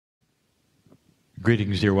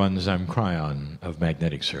Greetings, dear ones. I'm Kryon of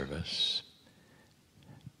Magnetic Service.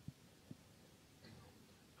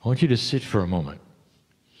 I want you to sit for a moment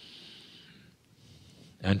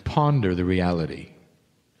and ponder the reality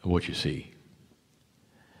of what you see.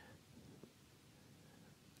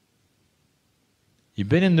 You've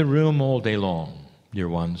been in the room all day long, dear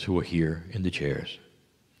ones who are here in the chairs.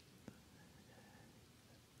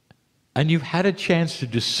 And you've had a chance to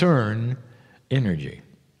discern energy.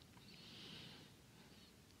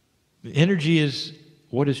 The energy is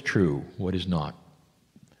what is true, what is not.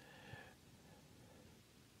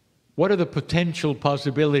 What are the potential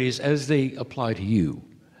possibilities as they apply to you?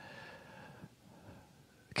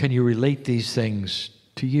 Can you relate these things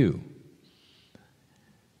to you?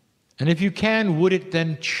 And if you can, would it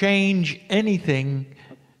then change anything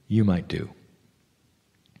you might do?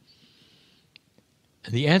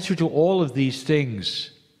 And the answer to all of these things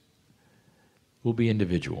will be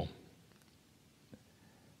individual.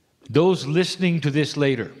 Those listening to this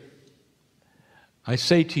later, I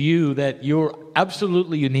say to you that you're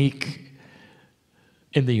absolutely unique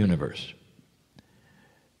in the universe.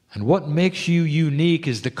 And what makes you unique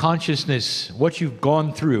is the consciousness, what you've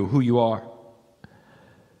gone through, who you are.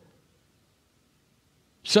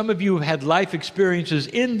 Some of you have had life experiences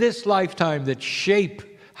in this lifetime that shape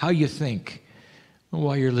how you think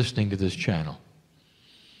while you're listening to this channel.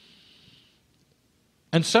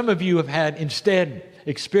 And some of you have had instead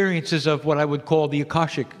experiences of what I would call the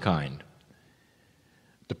Akashic kind.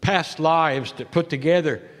 The past lives that put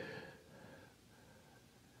together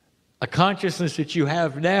a consciousness that you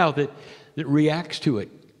have now that reacts to it,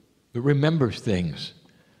 that remembers things.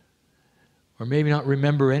 Or maybe not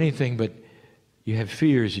remember anything, but you have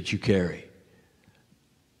fears that you carry,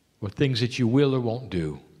 or things that you will or won't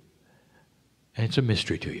do. And it's a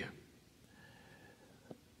mystery to you.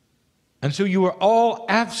 And so you are all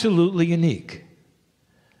absolutely unique.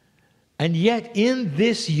 And yet in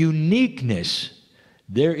this uniqueness,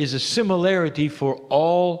 there is a similarity for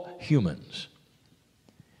all humans.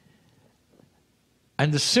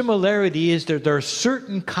 And the similarity is that there are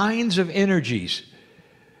certain kinds of energies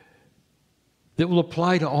that will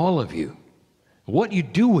apply to all of you. What you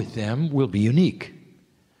do with them will be unique.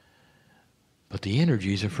 But the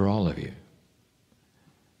energies are for all of you.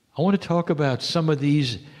 I want to talk about some of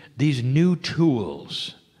these new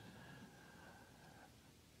tools.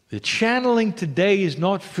 The channeling today is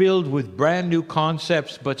not filled with brand new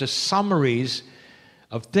concepts, but the summaries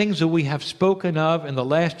of things that we have spoken of in the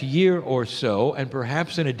last year or so, and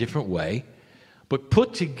perhaps in a different way, but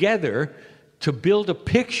put together to build a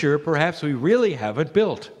picture perhaps we really haven't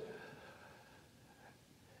built.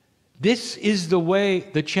 This is the way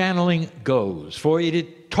the channeling goes, for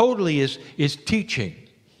it totally is teaching.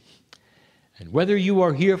 And whether you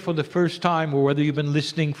are here for the first time or whether you've been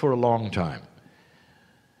listening for a long time,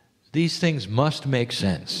 these things must make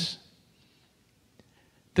sense.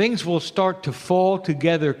 Things will start to fall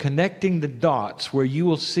together, connecting the dots where you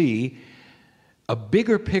will see a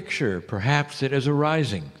bigger picture, perhaps, that is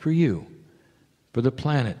arising for you, for the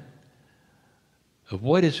planet, of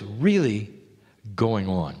what is really going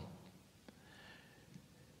on.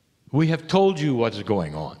 We have told you what's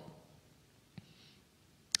going on.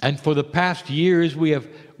 And for the past years, we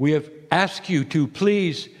have asked you to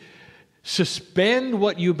please suspend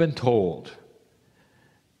what you've been told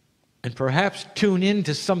and perhaps tune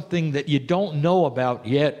into something that you don't know about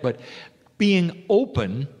yet, but being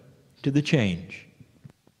open to the change.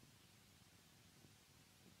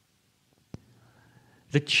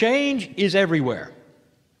 The change is everywhere,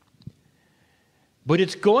 but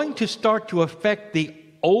it's going to start to affect the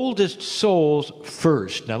oldest souls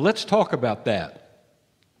first. Now let's talk about that.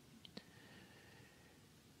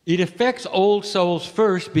 It affects old souls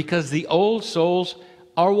first because the old souls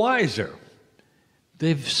are wiser.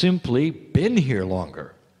 They've simply been here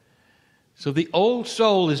longer. So the old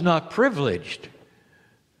soul is not privileged.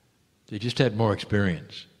 They just had more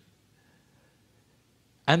experience.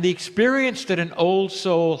 And the experience that an old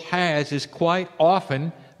soul has is quite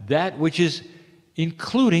often that which is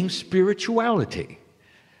including spirituality.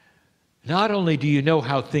 Not only do you know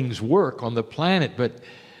how things work on the planet, but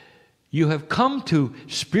you have come to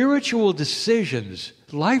spiritual decisions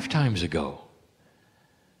lifetimes ago.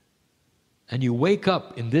 And you wake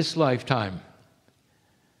up in this lifetime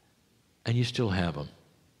and you still have them.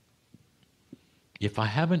 If I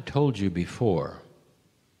haven't told you before,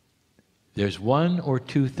 there's one or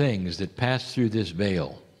two things that pass through this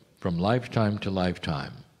veil from lifetime to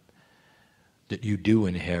lifetime that you do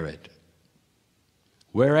inherit.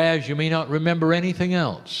 Whereas you may not remember anything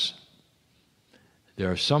else, there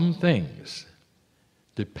are some things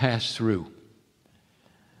that pass through.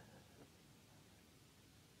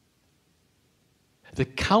 the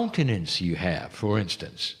countenance you have, for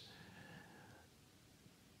instance,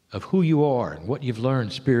 of who you are and what you've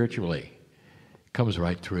learned spiritually comes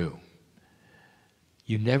right through.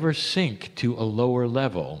 You never sink to a lower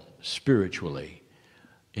level spiritually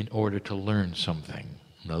in order to learn something.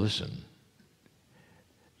 Now listen,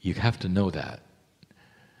 you have to know that.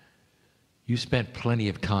 You spent plenty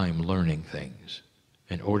of time learning things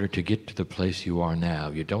in order to get to the place you are now.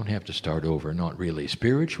 You don't have to start over, not really.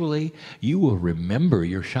 Spiritually, you will remember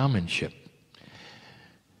your shamanship.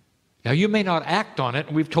 Now, you may not act on it,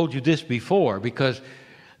 and we've told you this before, because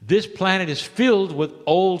this planet is filled with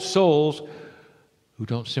old souls who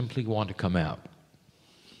don't simply want to come out.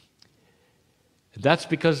 That's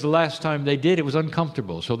because the last time they did, it was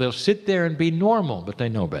uncomfortable. So they'll sit there and be normal, but they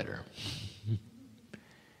know better.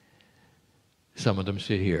 Some of them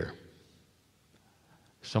sit here.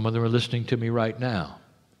 Some of them are listening to me right now.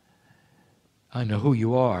 I know who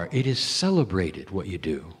you are. It is celebrated what you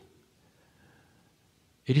do.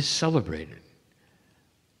 It is celebrated.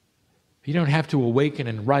 You don't have to awaken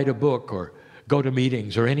and write a book or go to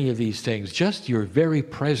meetings or any of these things. Just your very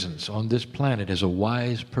presence on this planet as a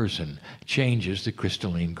wise person changes the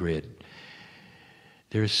crystalline grid.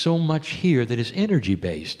 There is so much here that is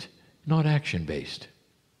energy-based, not action-based.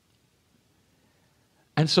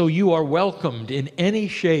 And so you are welcomed in any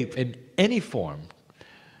shape, in any form,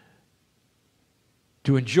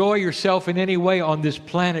 to enjoy yourself in any way on this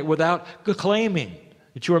planet without claiming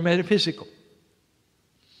that you are metaphysical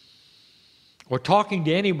or talking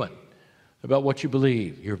to anyone about what you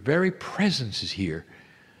believe. Your very presence is here.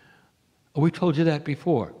 We told you that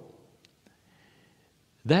before.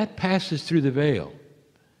 That passes through the veil.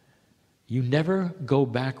 You never go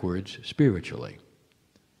backwards spiritually.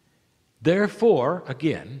 Therefore,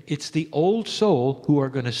 again, it's the old soul who are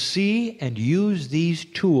going to see and use these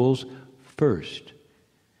tools first.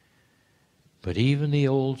 But even the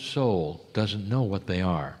old soul doesn't know what they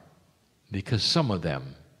are, because some of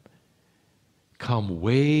them come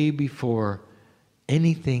way before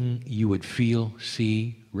anything you would feel,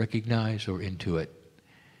 see, recognize, or intuit.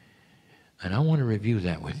 And I want to review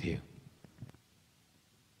that with you.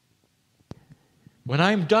 When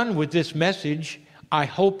I'm done with this message, I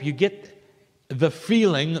hope you get the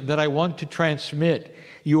feeling that I want to transmit.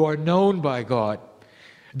 You are known by God.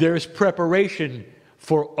 There is preparation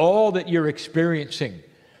for all that you're experiencing.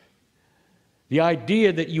 The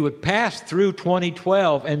idea that you would pass through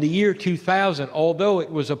 2012 and the year 2000, although it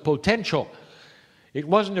was a potential, it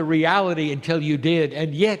wasn't a reality until you did,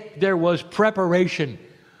 and yet there was preparation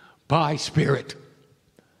by Spirit.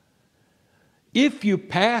 If you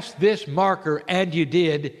passed this marker, and you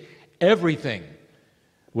did, everything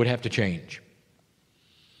would have to change.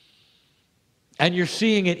 And you're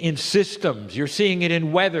seeing it in systems, you're seeing it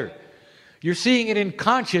in weather, you're seeing it in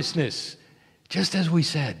consciousness, just as we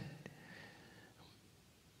said.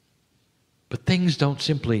 But things don't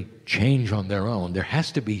simply change on their own. There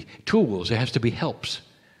has to be tools, there has to be helps.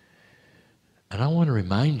 And I want to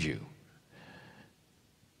remind you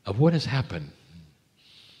of what has happened.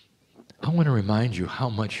 I want to remind you how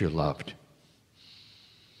much you're loved.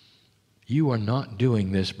 You are not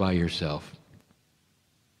doing this by yourself.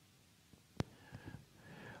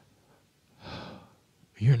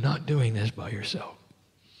 You're not doing this by yourself.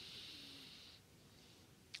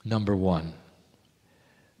 Number one,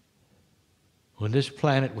 when this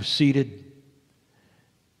planet was seeded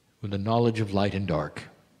with the knowledge of light and dark,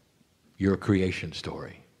 your creation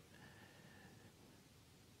story,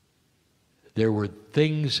 there were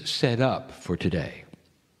things set up for today.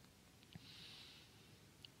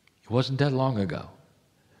 It wasn't that long ago.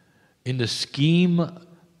 In the scheme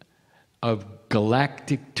of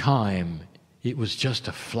galactic time, it was just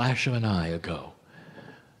a flash of an eye ago,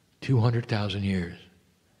 200,000 years.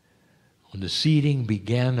 When the seeding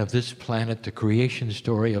began of this planet, the creation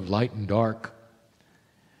story of light and dark,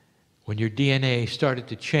 when your DNA started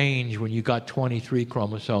to change when you got 23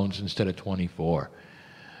 chromosomes instead of 24,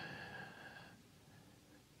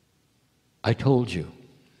 I told you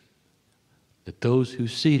that those who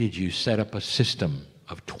seeded you set up a system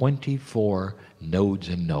of 24 nodes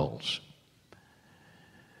and nulls.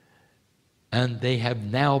 And they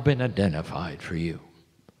have now been identified for you.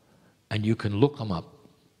 And you can look them up.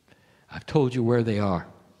 I've told you where they are.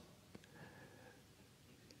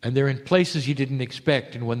 And they're in places you didn't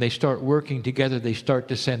expect. And when they start working together, they start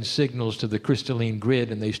to send signals to the crystalline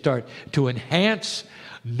grid, and they start to enhance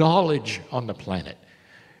knowledge on the planet,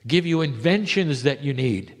 give you inventions that you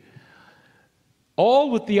need.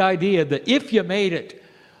 All with the idea that if you made it,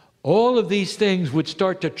 all of these things would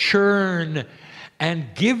start to churn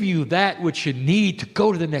and give you that which you need to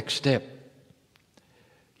go to the next step.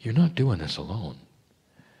 You're not doing this alone.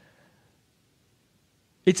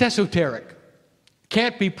 It's esoteric.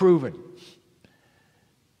 Can't be proven.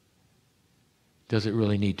 Does it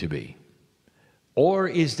really need to be? Or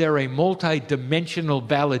is there a multi-dimensional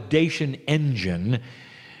validation engine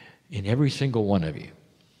in every single one of you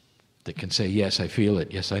that can say, yes, I feel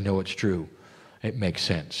it. Yes, I know it's true. It makes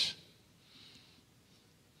sense.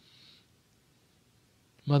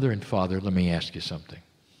 Mother and father, let me ask you something.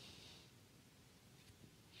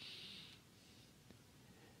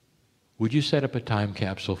 Would you set up a time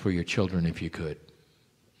capsule for your children if you could?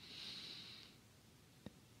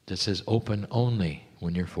 That says open only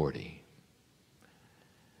when you're 40.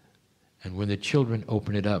 And when the children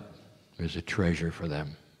open it up, there's a treasure for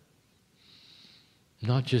them.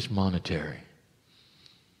 Not just monetary.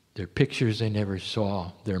 They're pictures they never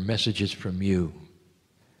saw. They're messages from you.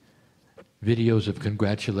 Videos of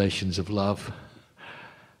congratulations, of love.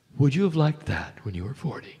 Would you have liked that when you were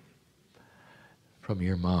 40? From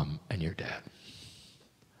your mom and your dad.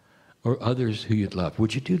 Or others who you'd love.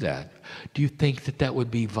 Would you do that? Do you think that that would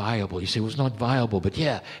be viable? You say, well, it's not viable, but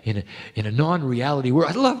yeah, in a non-reality world,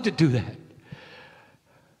 I'd love to do that.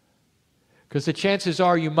 Because the chances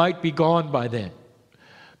are you might be gone by then.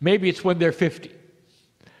 Maybe it's when they're 50.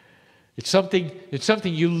 It's something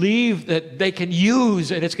you leave that they can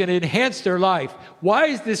use, and it's going to enhance their life. Why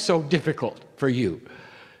is this so difficult for you?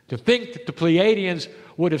 To think that the Pleiadians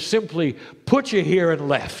would have simply put you here and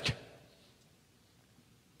left.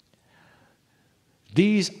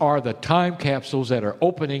 These are the time capsules that are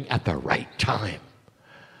opening at the right time.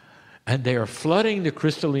 And they are flooding the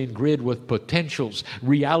crystalline grid with potentials,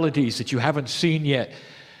 realities that you haven't seen yet,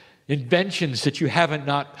 inventions that you haven't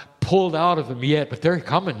not pulled out of them yet, but they're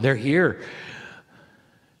coming, they're here.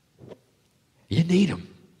 You need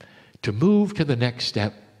them to move to the next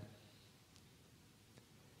step.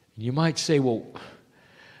 You might say, well,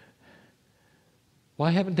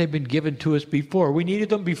 why haven't they been given to us before? We needed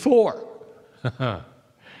them before.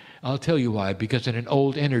 I'll tell you why. Because in an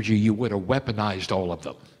old energy, you would have weaponized all of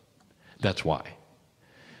them. That's why.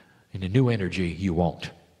 In a new energy, you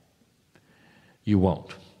won't. You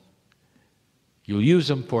won't. You'll use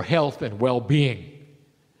them for health and well-being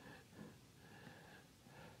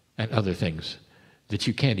and other things that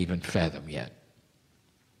you can't even fathom yet.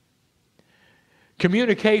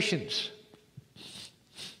 Communications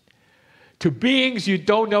to beings you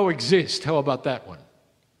don't know exist. How about that one?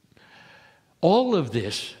 All of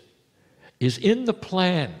this is in the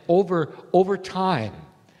plan over time.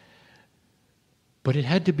 But it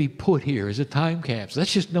had to be put here as a time capsule.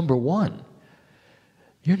 That's just number one.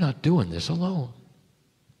 You're not doing this alone.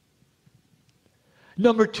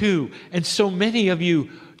 Number two, and so many of you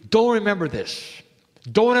don't remember this,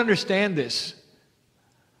 don't understand this.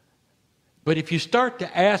 But if you start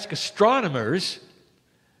to ask astronomers,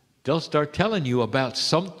 they'll start telling you about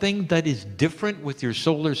something that is different with your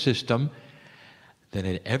solar system than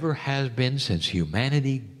it ever has been since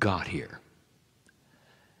humanity got here.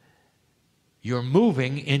 You're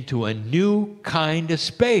moving into a new kind of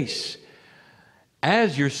space.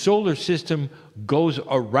 As your solar system goes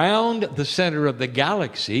around the center of the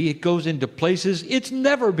galaxy, it goes into places it's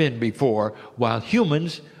never been before while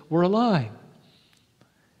humans were alive.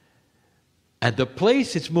 And the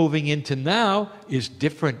place it's moving into now is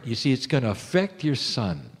different. You see, it's going to affect your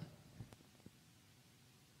sun.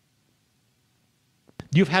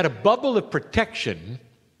 You've had a bubble of protection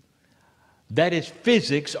that is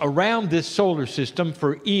physics around this solar system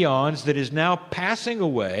for eons that is now passing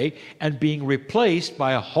away and being replaced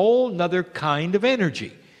by a whole nother kind of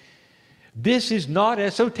energy. This is not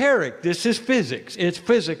esoteric. This is physics. It's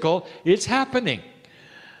physical. It's happening.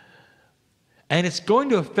 And it's going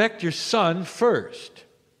to affect your sun first.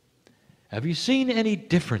 Have you seen any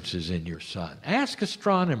differences in your sun? Ask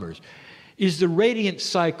astronomers. Is the radiant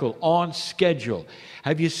cycle on schedule?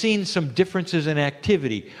 Have you seen some differences in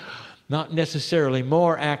activity? Not necessarily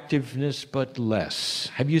more activeness, but less.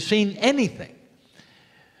 Have you seen anything?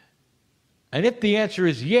 And if the answer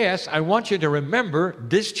is yes, I want you to remember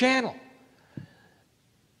this channel.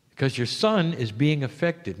 Because your sun is being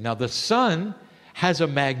affected. Now, the sun has a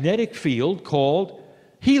magnetic field called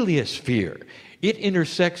heliosphere. It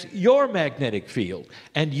intersects your magnetic field.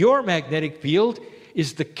 And your magnetic field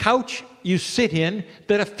is the couch you sit in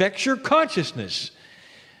that affects your consciousness.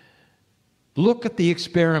 Look at the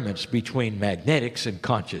experiments between magnetics and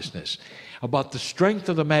consciousness about the strength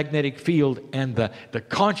of the magnetic field and the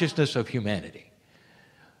consciousness of humanity.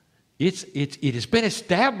 It has been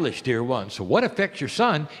established, dear one. So what affects your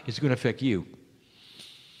sun is going to affect you.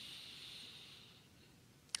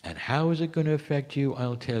 And how is it going to affect you?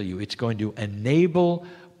 I'll tell you. It's going to enable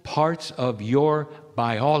parts of your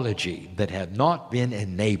biology that have not been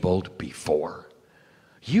enabled before.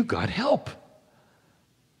 You got help.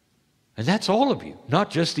 And that's all of you,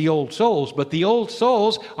 not just the old souls, but the old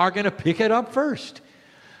souls are going to pick it up first.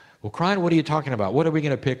 Well, Kryon, what are you talking about? What are we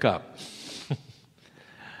going to pick up?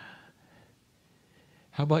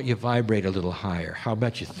 How about you vibrate a little higher? How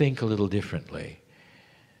about you think a little differently?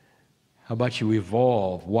 How about you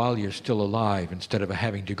evolve while you're still alive instead of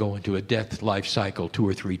having to go into a death life cycle 2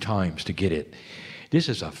 or 3 times to get it? This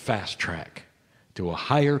is a fast track to a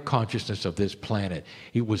higher consciousness of this planet.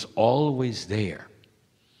 It was always there.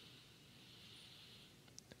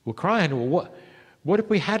 Well, Kryon, what if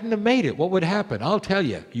we hadn't have made it? What would happen? I'll tell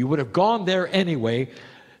you, you would have gone there anyway.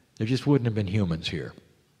 There just wouldn't have been humans here.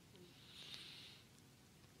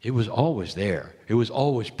 It was always there. It was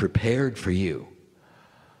always prepared for you.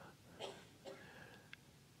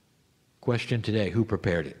 Question today, who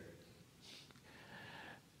prepared it?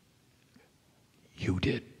 You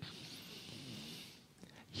did.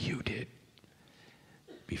 You did.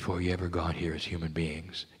 Before you ever got here as human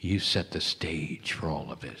beings, you set the stage for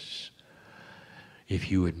all of this. If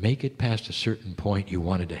you would make it past a certain point you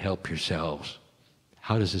wanted to help yourselves,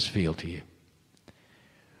 how does this feel to you?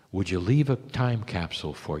 Would you leave a time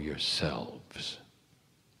capsule for yourselves?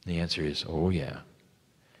 The answer is, oh yeah.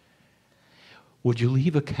 Would you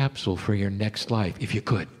leave a capsule for your next life, if you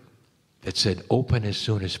could, that said, open as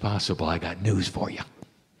soon as possible, I got news for you.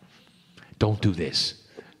 Don't do this.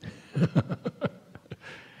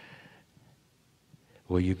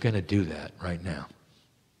 Well, you're going to do that right now.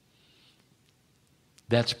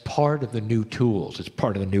 That's part of the new tools. It's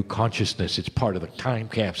part of the new consciousness. It's part of the time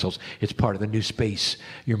capsules. It's part of the new space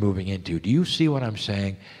you're moving into. Do you see what I'm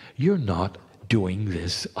saying? You're not doing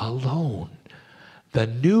this alone. The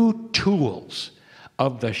new tools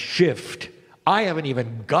of the shift, I haven't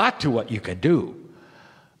even got to what you can do.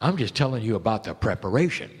 I'm just telling you about the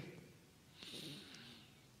preparation.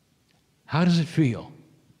 How does it feel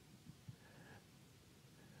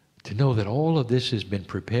to know that all of this has been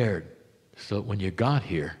prepared so that when you got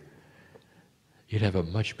here, you'd have a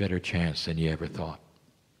much better chance than you ever thought?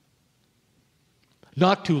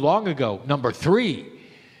 Not too long ago, number 3,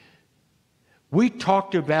 we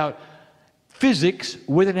talked about physics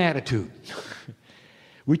with an attitude.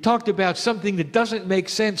 We talked about something that doesn't make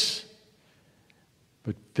sense,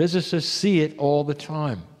 but physicists see it all the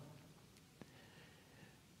time.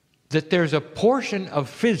 That there's a portion of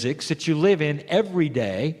physics that you live in every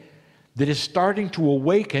day that is starting to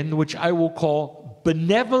awaken, which I will call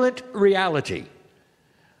benevolent reality.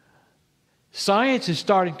 Science is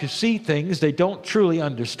starting to see things they don't truly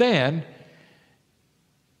understand,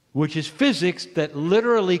 which is physics that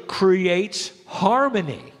literally creates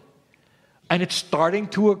harmony. And it's starting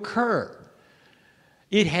to occur.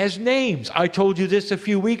 It has names. I told you this a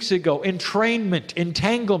few weeks ago. Entrainment,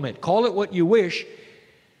 entanglement, call it what you wish.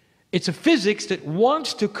 It's a physics that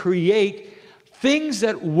wants to create things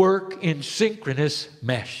that work in synchronous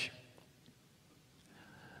mesh.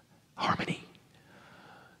 Harmony.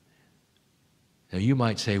 Now you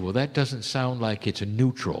might say, well, that doesn't sound like it's a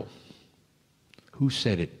neutral. Who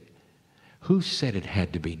said it? Who said it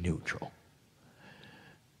had to be neutral?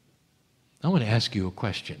 I want to ask you a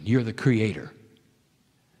question. You're the creator.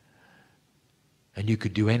 And you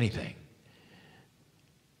could do anything.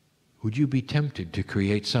 Would you be tempted to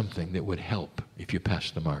create something that would help if you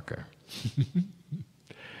passed the marker?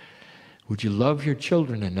 Would you love your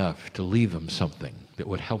children enough to leave them something that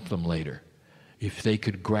would help them later if they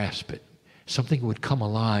could grasp it? Something would come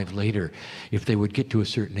alive later if they would get to a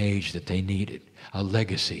certain age that they needed. A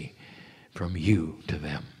legacy from you to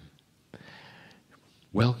them.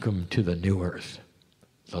 Welcome to the new earth.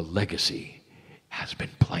 The legacy has been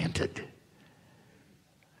planted.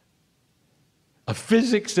 A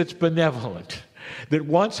physics that's benevolent, that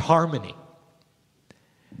wants harmony.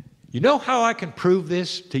 You know how I can prove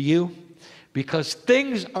this to you? Because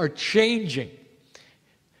things are changing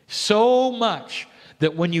so much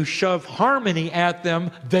that when you shove harmony at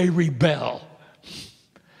them, they rebel.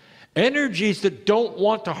 Energies that don't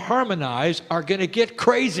want to harmonize are going to get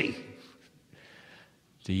crazy,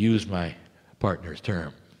 to use my partner's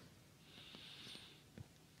term.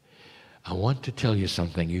 I want to tell you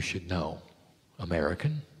something you should know,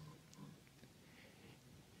 American.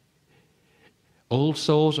 Old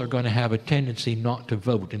souls are going to have a tendency not to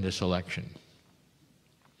vote in this election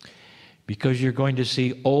because you're going to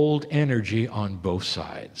see old energy on both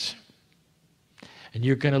sides. And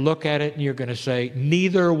you're going to look at it and you're going to say,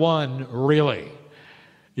 neither one really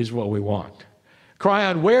is what we want.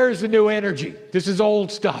 Kryon, where's the new energy? This is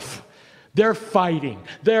old stuff. They're fighting.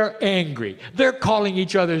 They're angry. They're calling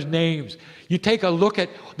each other's names. You take a look at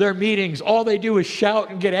their meetings, all they do is shout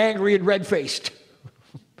and get angry and red-faced.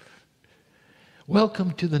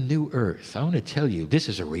 Welcome to the new earth. I want to tell you, this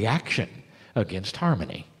is a reaction against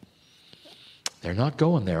harmony. They're not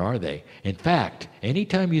going there, are they? In fact,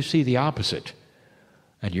 anytime you see the opposite,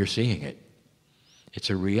 and you're seeing it, it's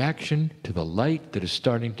a reaction to the light that is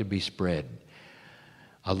starting to be spread.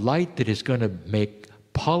 A light that is going to make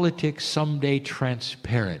politics someday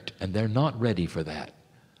transparent, and they're not ready for that.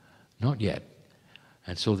 Not yet.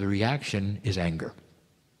 And so the reaction is anger,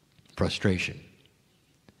 frustration.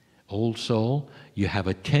 Old soul, you have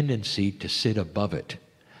a tendency to sit above it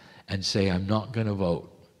and say, I'm not going to vote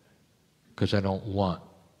because I don't want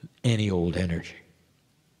any old energy.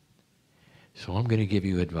 So I'm going to give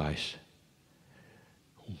you advice.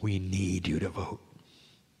 We need you to vote.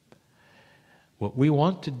 What we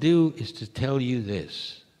want to do is to tell you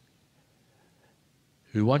this.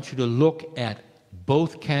 We want you to look at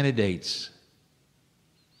both candidates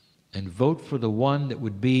and vote for the one that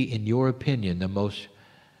would be, in your opinion, the most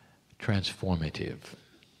transformative.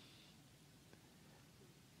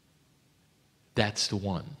 That's the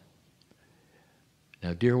one.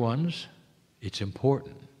 Now, dear ones, it's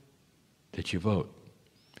important that you vote.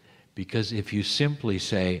 Because if you simply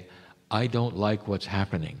say, I don't like what's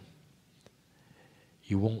happening,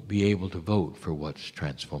 you won't be able to vote for what's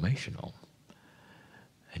transformational.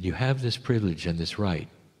 And you have this privilege and this right.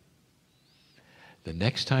 The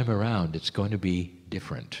next time around, it's going to be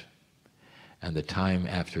different. And the time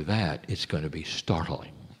after that, it's going to be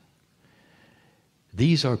startling.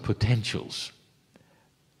 These are potentials,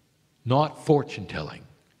 not fortune-telling.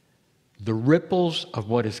 The ripples of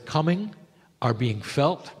what is coming are being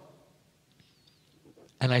felt.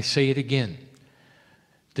 And I say it again,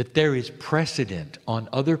 that there is precedent on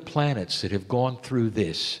other planets that have gone through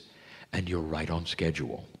this, and you're right on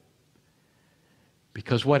schedule.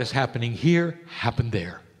 Because what is happening here happened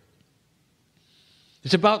there.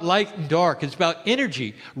 It's about light and dark. It's about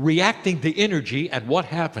energy, reacting to energy and what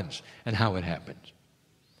happens and how it happens.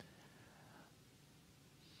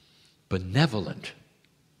 Benevolent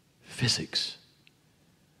physics.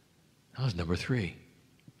 That was number 3.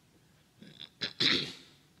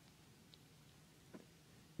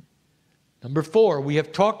 Number 4, we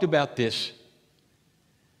have talked about this.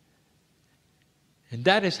 And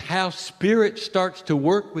that is how Spirit starts to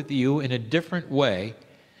work with you in a different way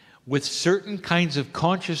with certain kinds of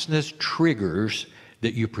consciousness triggers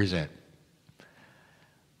that you present.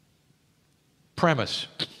 Premise.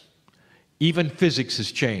 Even physics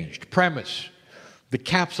has changed. Premise. The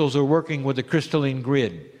capsules are working with the crystalline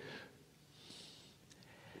grid.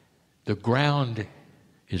 The ground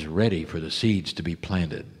is ready for the seeds to be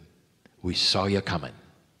planted. We saw you coming.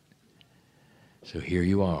 So here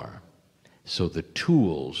you are. So the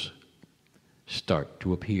tools start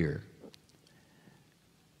to appear.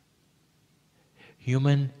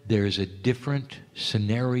 Human, there is a different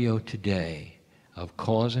scenario today of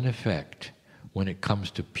cause and effect when it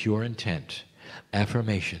comes to pure intent,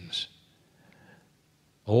 affirmations.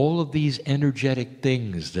 All of these energetic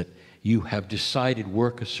things that you have decided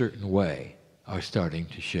work a certain way are starting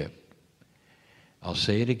to shift. I'll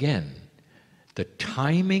say it again. The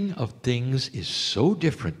timing of things is so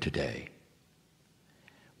different today.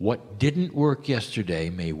 What didn't work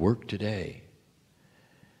yesterday may work today.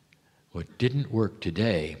 What didn't work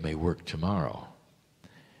today may work tomorrow.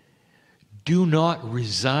 Do not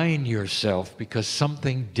resign yourself because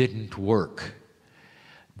something didn't work.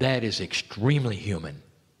 That is extremely human.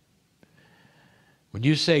 When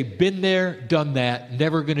you say, been there, done that,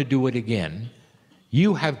 never going to do it again,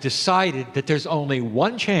 you have decided that there's only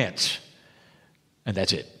one chance, and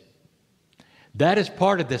that's it. That is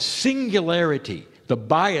part of the singularity, the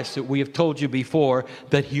bias that we have told you before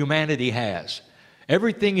that humanity has.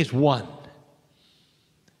 Everything is one,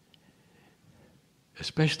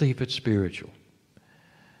 especially if it's spiritual.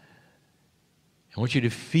 I want you to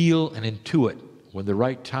feel and intuit when the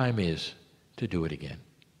right time is to do it again.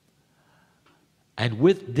 And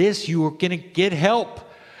with this, you are going to get help.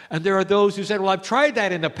 And there are those who said, well, I've tried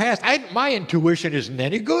that in the past. My intuition isn't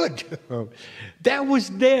any good. That was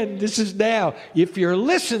then. This is now. If you're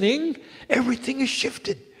listening, everything is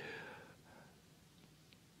shifted.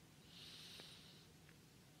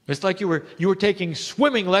 It's like you were taking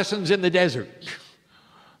swimming lessons in the desert.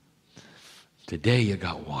 Today you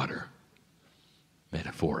got water,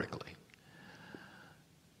 metaphorically.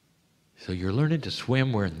 So you're learning to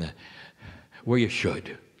swim where you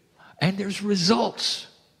should. And there's results.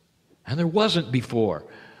 And there wasn't before.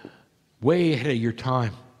 Way ahead of your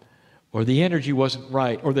time. Or the energy wasn't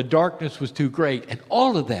right. Or the darkness was too great. And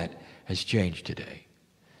all of that has changed today.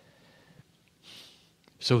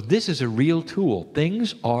 So this is a real tool.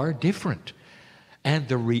 Things are different. And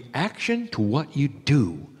the reaction to what you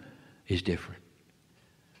do is different.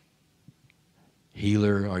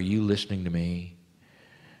 Healer, are you listening to me?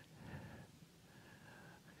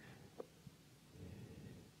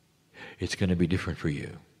 It's going to be different for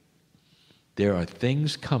you. There are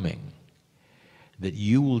things coming that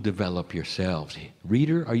you will develop yourselves.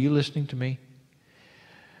 Reader, are you listening to me?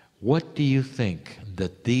 What do you think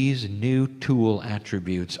that these new tool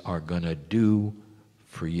attributes are going to do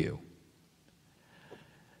for you?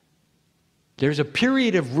 There's a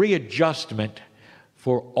period of readjustment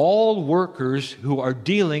for all workers who are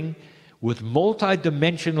dealing with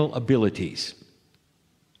multidimensional abilities.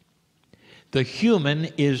 The human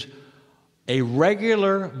is a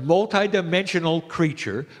regular multidimensional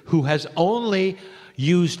creature who has only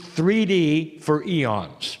used 3D for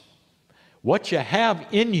eons. What you have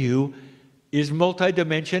in you is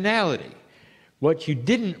multidimensionality. What you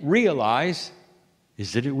didn't realize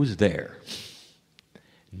is that it was there.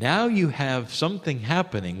 Now you have something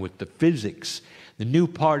happening with the physics, the new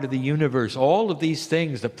part of the universe, all of these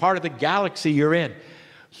things, the part of the galaxy you're in,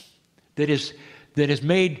 that has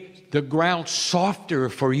made the ground softer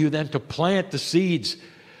for you then to plant the seeds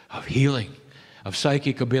of healing, of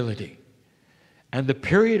psychic ability. And the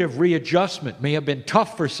period of readjustment may have been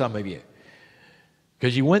tough for some of you,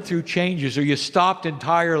 because you went through changes or you stopped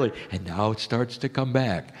entirely, and now it starts to come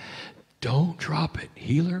back. Don't drop it.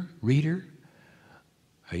 Healer, reader,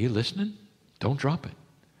 are you listening? Don't drop it.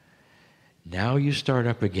 Now you start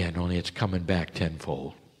up again, only it's coming back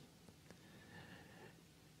tenfold.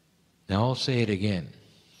 Now I'll say it again.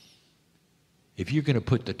 If you're going to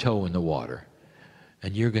put the toe in the water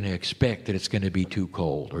and you're going to expect that it's going to be too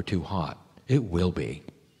cold or too hot, it will be.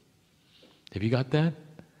 Have you got that?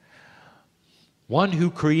 One who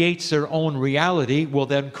creates their own reality will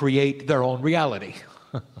then create their own reality.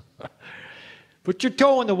 Put your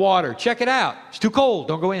toe in the water. Check it out. It's too cold.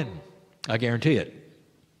 Don't go in. I guarantee it.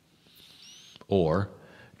 Or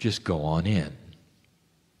just go on in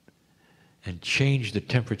and change the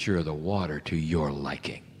temperature of the water to your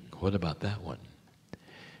liking. What about that one?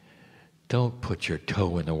 Don't put your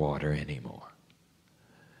toe in the water anymore.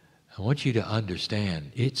 I want you to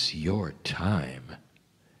understand it's your time.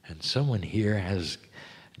 And someone here has,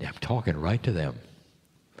 I'm talking right to them.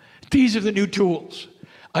 These are the new tools.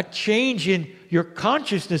 A change in your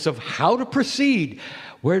consciousness of how to proceed,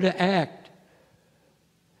 where to act.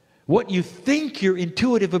 What you think your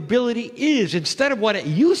intuitive ability is instead of what it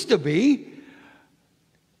used to be.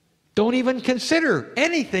 Don't even consider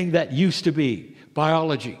anything that used to be.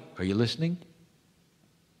 Biology. Are you listening?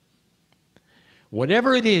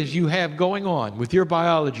 Whatever it is you have going on with your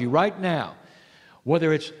biology right now,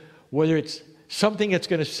 whether it's something that's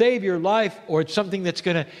going to save your life or it's something that's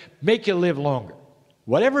going to make you live longer,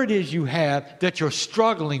 whatever it is you have that you're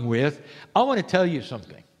struggling with, I want to tell you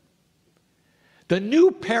something. The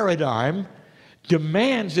new paradigm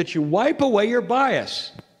demands that you wipe away your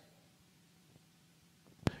bias.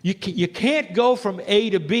 You can't go from A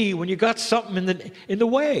to B when you got something in the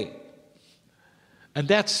way. And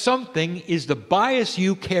that something is the bias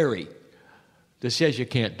you carry that says you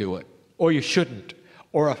can't do it, or you shouldn't,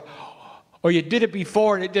 or you did it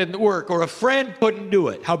before and it didn't work, or a friend couldn't do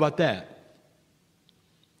it. How about that?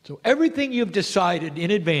 So everything you've decided in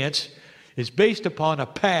advance is based upon a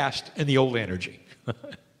past and the old energy.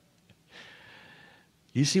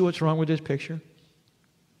 You see what's wrong with this picture?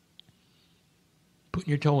 Putting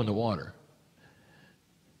your toe in the water.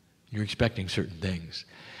 You're expecting certain things.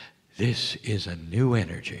 This is a new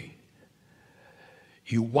energy.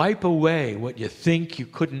 You wipe away what you think you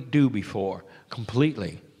couldn't do before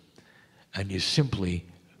completely, and you simply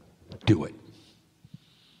do it.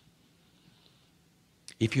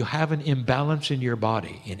 If you have an imbalance in your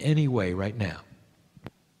body in any way right now,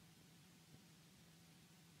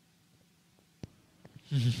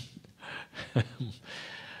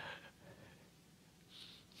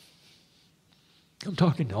 I'm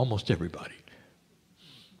talking to almost everybody,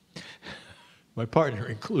 my partner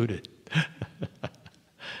included.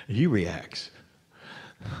 He reacts.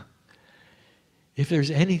 If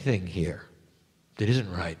there's anything here that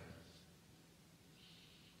isn't right,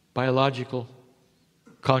 biological,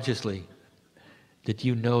 consciously, that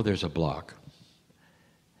you know there's a block,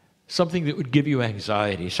 something that would give you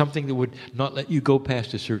anxiety, something that would not let you go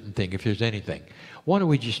past a certain thing, if there's anything, why don't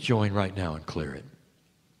we just join right now and clear it?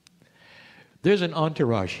 There's an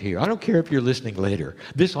entourage here. I don't care if you're listening later.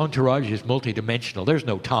 This entourage is multidimensional. There's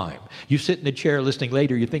no time. You sit in the chair listening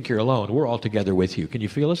later, you think you're alone. We're all together with you. Can you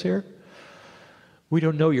feel us here? We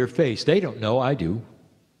don't know your face. They don't know. I do.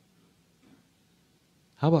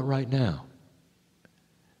 How about right now?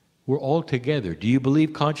 We're all together. Do you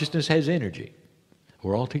believe consciousness has energy?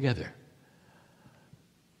 We're all together.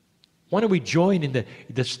 Why don't we join in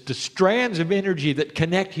the strands of energy that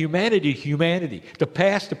connect humanity to humanity? The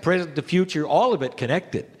past, the present, the future, all of it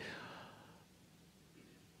connected.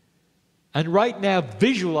 And right now,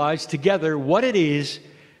 visualize together what it is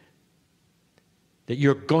that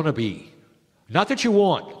you're going to be. Not that you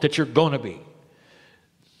want, that you're going to be.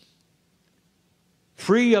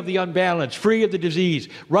 Free of the unbalance, free of the disease.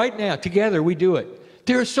 Right now, together, we do it.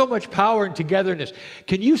 There is so much power in togetherness.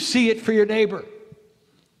 Can you see it for your neighbor?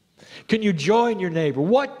 Can you join your neighbor?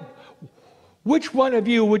 Which one of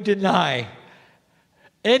you would deny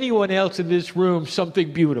anyone else in this room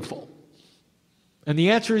something beautiful? And the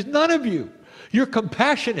answer is none of you. You're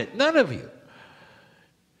compassionate, none of you.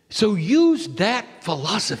 So use that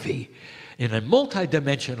philosophy in a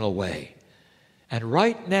multidimensional way. And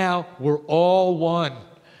right now, we're all one.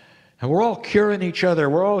 And we're all curing each other.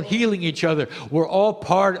 We're all healing each other. We're all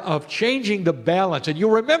part of changing the balance. And you'll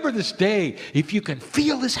remember this day if you can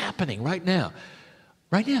feel this happening right now.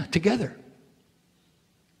 Right now, together.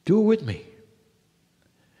 Do it with me.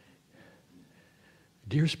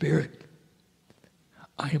 Dear Spirit,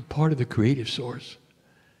 I am part of the creative source.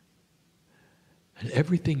 And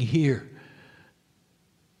everything here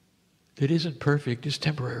that isn't perfect is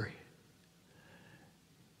temporary.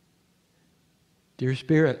 Dear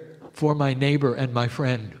Spirit, for my neighbor and my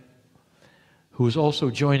friend who is also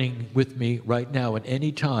joining with me right now, and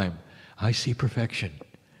any time I see perfection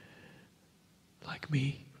like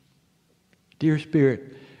me. Dear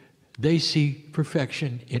Spirit, they see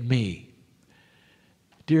perfection in me.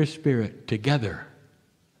 Dear Spirit, together,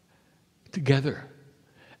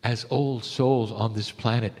 as old souls on this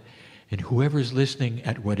planet, and whoever's listening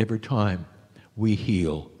at whatever time, we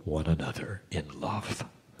heal one another in love.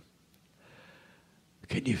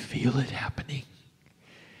 Can you feel it happening?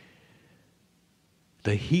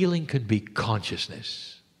 The healing can be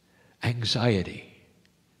consciousness, anxiety.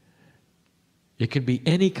 It can be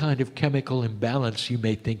any kind of chemical imbalance you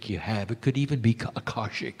may think you have. It could even be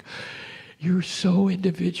akashic. You're so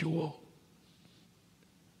individual.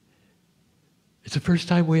 It's the first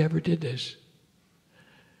time we ever did this.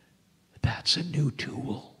 That's a new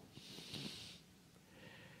tool.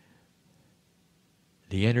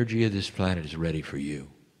 The energy of this planet is ready for you.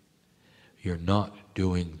 You're not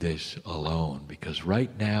doing this alone, because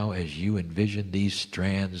right now, as you envision these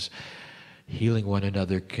strands healing one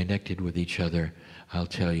another, connected with each other, I'll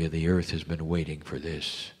tell you, the earth has been waiting for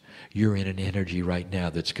this. You're in an energy right now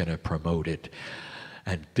that's going to promote it.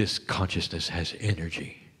 And this consciousness has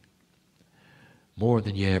energy. More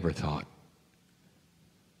than you ever thought.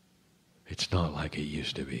 It's not like it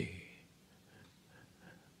used to be.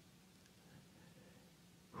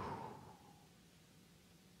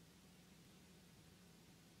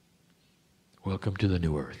 Welcome to the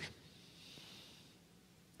new earth.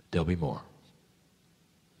 There'll be more.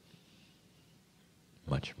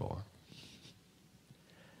 Much more.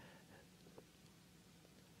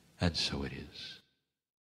 And so it is.